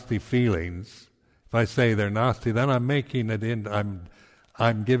nasty feelings, if I say they're nasty, then I'm making it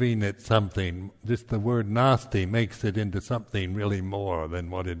I'm giving it something. Just the word nasty makes it into something really more than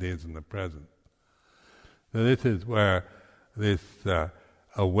what it is in the present. So this is where this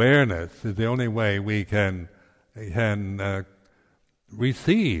awareness is the only way we can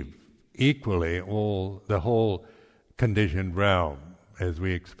receive equally the whole conditioned realm as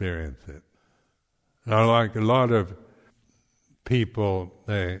we experience it. Now, like a lot of people,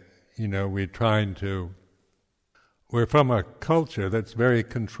 we're from a culture that's very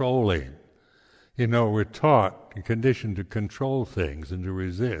controlling. We're taught and conditioned to control things and to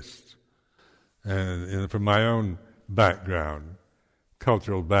resist. And from my own background,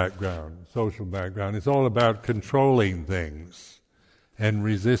 cultural background, social background, it's all about controlling things and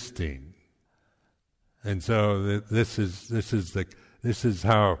resisting. And so this is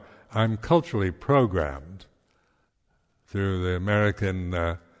how I'm culturally programmed through the American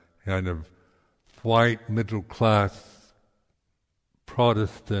kind of white middle class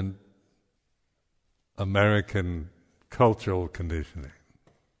Protestant American cultural conditioning.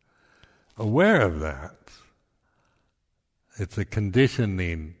 Aware of that, it's a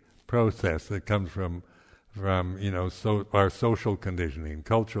conditioning process that comes from our social conditioning,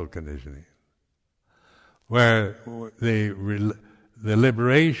 cultural conditioning, where the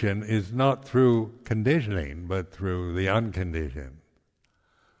liberation is not through conditioning, but through the unconditioned.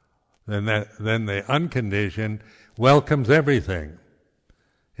 Then the unconditioned welcomes everything.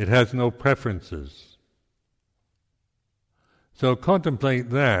 It has no preferences. So contemplate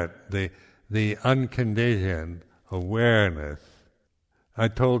that, the unconditioned awareness. I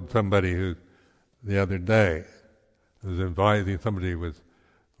told somebody who the other day was advising somebody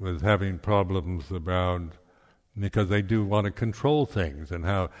was having problems around because they do want to control things, and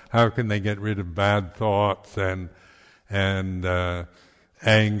how can they get rid of bad thoughts and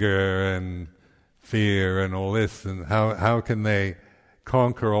anger and fear and all this, and how can they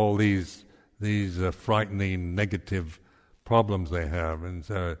conquer all these frightening negative problems they have? And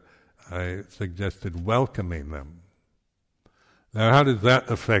so I suggested welcoming them. Now, how does that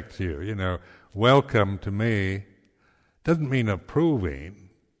affect you? Welcome to me doesn't mean approving.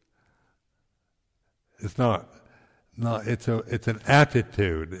 It's not. It's an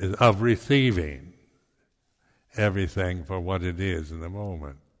attitude of receiving everything for what it is in the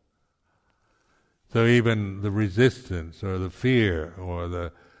moment. So even the resistance or the fear or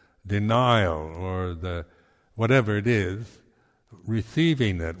the denial or the whatever it is,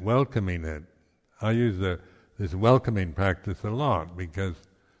 receiving it, welcoming it. I use this welcoming practice a lot because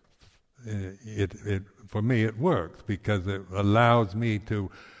it for me it works, because it allows me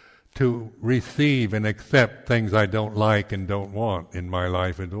to receive and accept things I don't like and don't want in my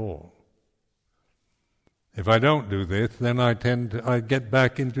life at all. If I don't do this, then I get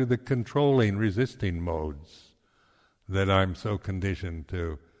back into the controlling, resisting modes that I'm so conditioned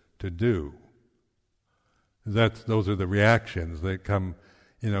to do. Those are the reactions that come,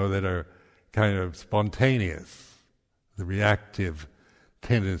 that are kind of spontaneous. The reactive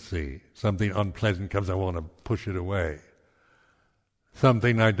tendency. Something unpleasant comes, I want to push it away.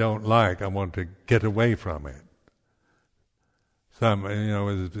 Something I don't like, I want to get away from it.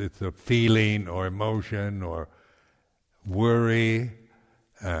 It's a feeling or emotion or worry,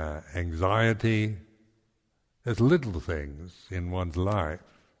 anxiety. There's little things in one's life.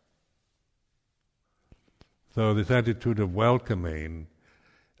 So this attitude of welcoming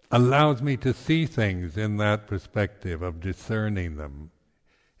allows me to see things in that perspective of discerning them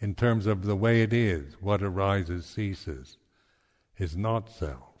in terms of the way it is. What arises ceases. Is not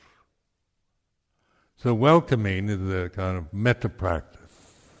self. So welcoming is a kind of metta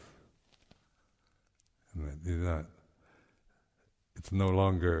practice. It's no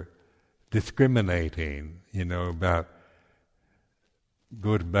longer discriminating, about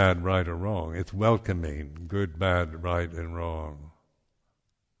good, bad, right or wrong. It's welcoming good, bad, right and wrong.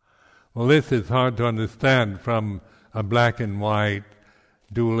 Well, this is hard to understand from a black and white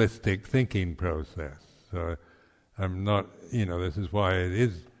dualistic thinking process. So I'm not, this is why it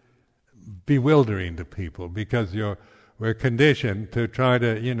is bewildering to people, because we're conditioned to try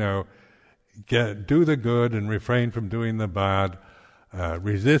to, do the good and refrain from doing the bad,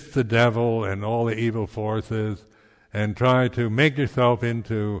 resist the devil and all the evil forces, and try to make yourself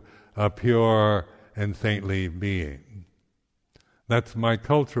into a pure and saintly being. That's my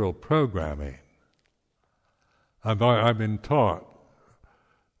cultural programming. I've been taught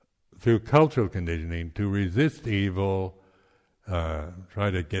through cultural conditioning to resist evil,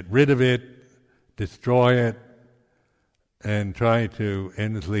 try to get rid of it, destroy it, and try to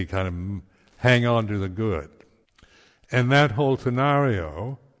endlessly kind of hang on to the good. And that whole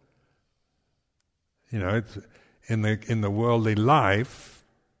scenario, it's in the worldly life,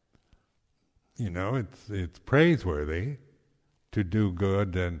 it's praiseworthy to do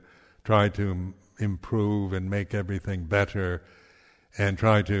good and try to improve and make everything better and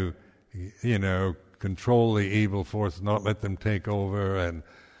try to, control the evil force, not let them take over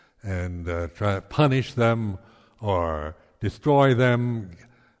and try to punish them or destroy them,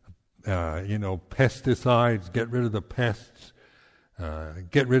 pesticides, get rid of the pests,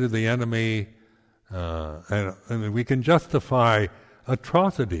 get rid of the enemy. And we can justify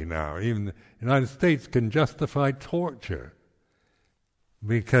atrocity now. Even the United States can justify torture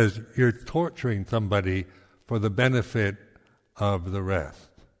because you're torturing somebody for the benefit of the rest.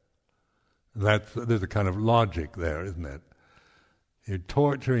 There's a kind of logic there, isn't it? You're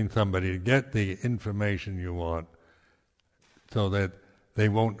torturing somebody to get the information you want so that they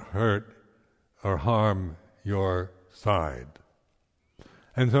won't hurt or harm your side.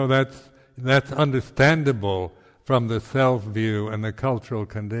 And so that's understandable from the self-view and the cultural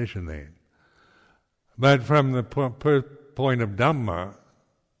conditioning. But from the point of Dhamma,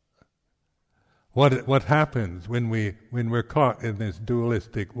 what happens when we're caught in this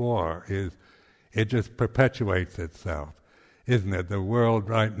dualistic war is it just perpetuates itself, isn't it? The world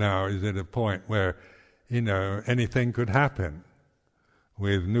right now is at a point where, anything could happen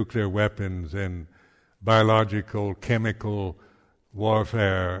with nuclear weapons and biological, chemical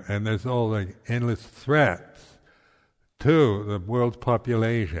warfare, and there's all the endless threats to the world's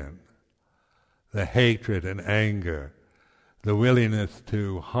population, the hatred and anger, the willingness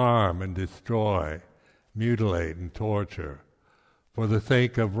to harm and destroy, mutilate and torture for the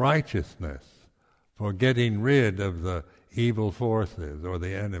sake of righteousness, for getting rid of the evil forces or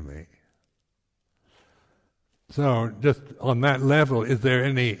the enemy. So just on that level, is there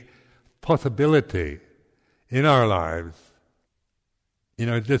any possibility in our lives?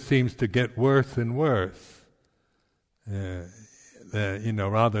 It just seems to get worse and worse,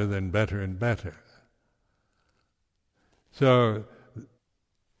 rather than better and better. So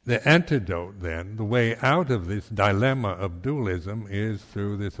the antidote then, the way out of this dilemma of dualism is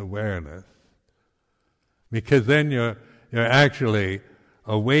through this awareness. Because then you're actually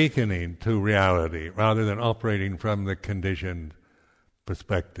awakening to reality rather than operating from the conditioned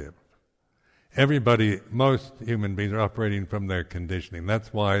perspective. Most human beings are operating from their conditioning.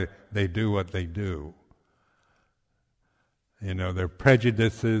 That's why they do what they do. Their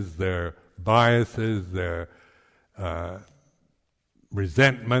prejudices, their biases, their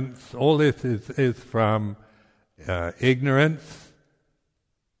resentments, all this is from ignorance,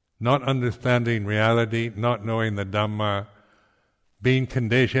 not understanding reality, not knowing the Dhamma, being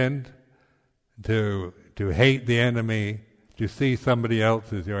conditioned to hate the enemy, to see somebody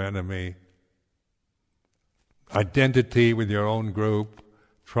else as your enemy, identity with your own group,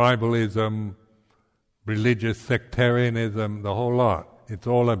 tribalism, religious sectarianism, the whole lot. It's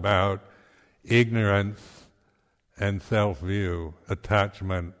all about ignorance and self-view,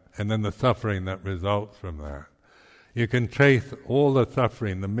 attachment, and then the suffering that results from that. You can trace all the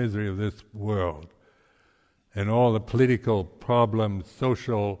suffering, the misery of this world, and all the political problems,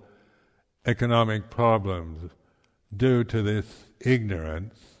 social, economic problems, due to this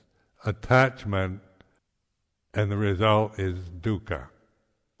ignorance, attachment, and the result is dukkha.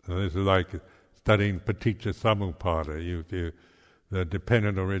 So this is like studying paticca samuppada, the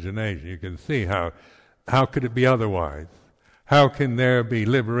dependent origination. You can see how could it be otherwise? How can there be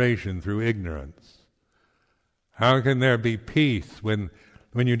liberation through ignorance? How can there be peace when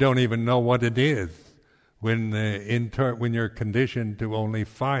you don't even know what it is? When you're conditioned to only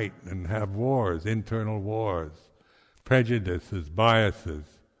fight and have wars, internal wars, prejudices, biases,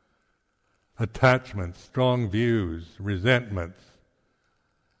 attachments, strong views, resentments,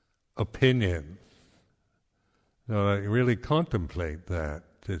 opinions. So I really contemplate that,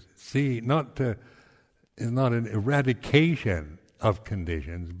 to see, it's not an eradication of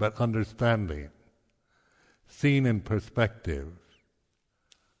conditions, but understanding, seen in perspective,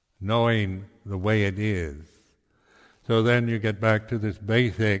 knowing the way it is. So then you get back to this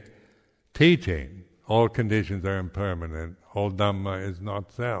basic teaching. All conditions are impermanent. All Dhamma is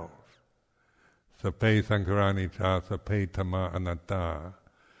not self. Sape sankarani cha, sape tamma anatta.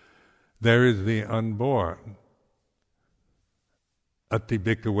 There is the unborn. Ati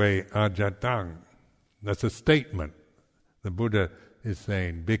bhikkhave ajatang. That's a statement. The Buddha is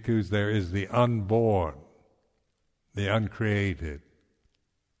saying, bhikkhus, there is the unborn, the uncreated.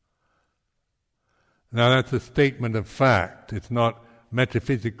 Now that's a statement of fact. It's not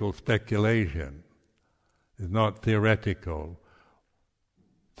metaphysical speculation. It's not theoretical.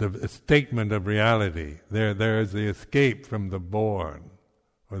 It's a statement of reality. There is the escape from the born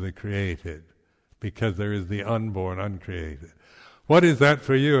or the created, because there is the unborn, uncreated. What is that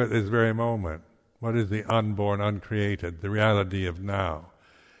for you at this very moment? What is the unborn, uncreated, the reality of now?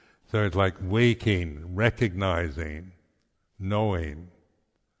 So it's like waking, recognizing, knowing.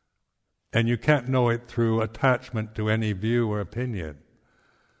 And you can't know it through attachment to any view or opinion.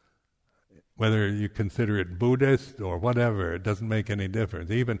 Whether you consider it Buddhist or whatever, it doesn't make any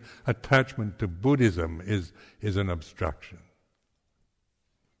difference. Even attachment to Buddhism is an obstruction.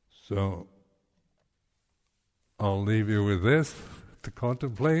 So I'll leave you with this to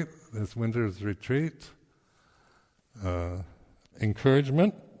contemplate this winter's retreat.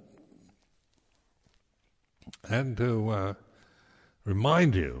 Encouragement, and to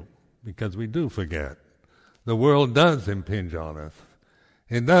remind you, because we do forget, the world does impinge on us.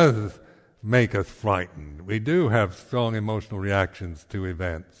 It does make us frightened. We do have strong emotional reactions to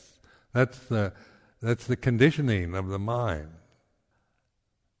events. That's the conditioning of the mind.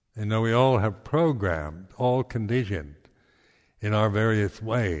 You know, we all have programmed, all conditioned in our various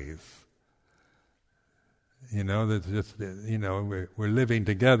ways. You know, there's just, you know, we're living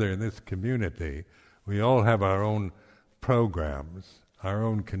together in this community. We all have our own programs, our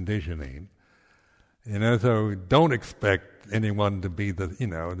own conditioning. You know, so don't expect anyone to be the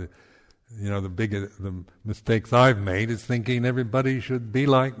mistakes I've made is thinking everybody should be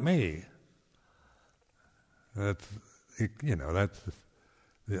like me. That's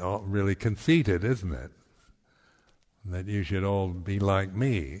really conceited, isn't it? That you should all be like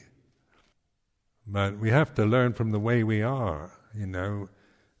me. But we have to learn from the way we are, you know,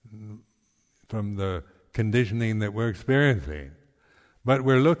 from the conditioning that we're experiencing. But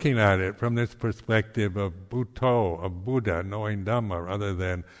we're looking at it from this perspective of Buddho, of Buddha, knowing Dhamma, rather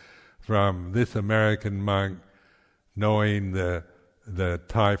than from this American monk knowing the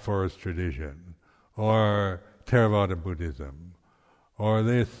Thai forest tradition, or Theravada Buddhism, or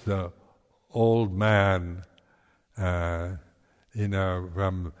this old man, from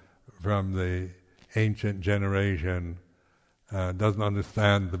the ancient generation, doesn't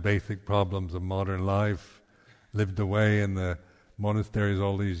understand the basic problems of modern life, lived away in the monasteries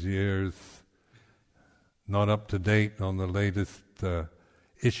all these years, not up to date on the latest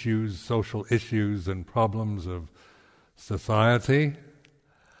issues, social issues and problems of society,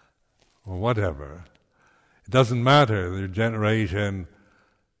 or whatever. It doesn't matter, the generation,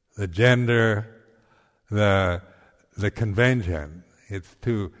 the gender, the convention. It's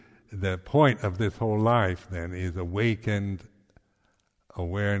to the point of this whole life then is awakened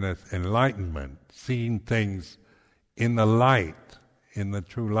awareness, enlightenment, seeing things in the light, in the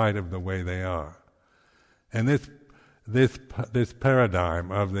true light of the way they are. And this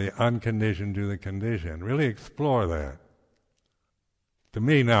paradigm of the unconditioned to the conditioned, really explore that. To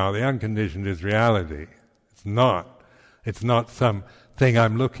me now, the unconditioned is reality. It's not something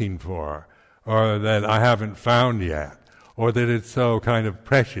I'm looking for, or that I haven't found yet, or that it's so kind of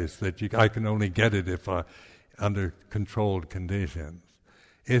precious that I can only get it if under controlled conditions.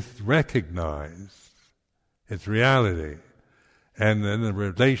 It's recognized. It's reality. And then the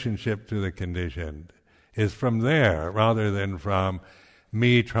relationship to the conditioned is from there, rather than from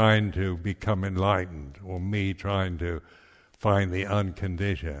me trying to become enlightened, or me trying to find the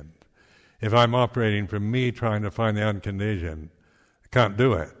unconditioned. If I'm operating from me trying to find the unconditioned, I can't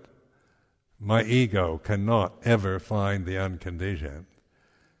do it. My ego cannot ever find the unconditioned.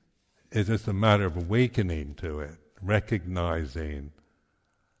 It's just a matter of awakening to it, recognizing.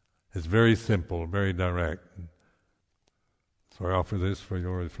 It's very simple, very direct. So I offer this for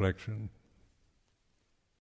your reflection.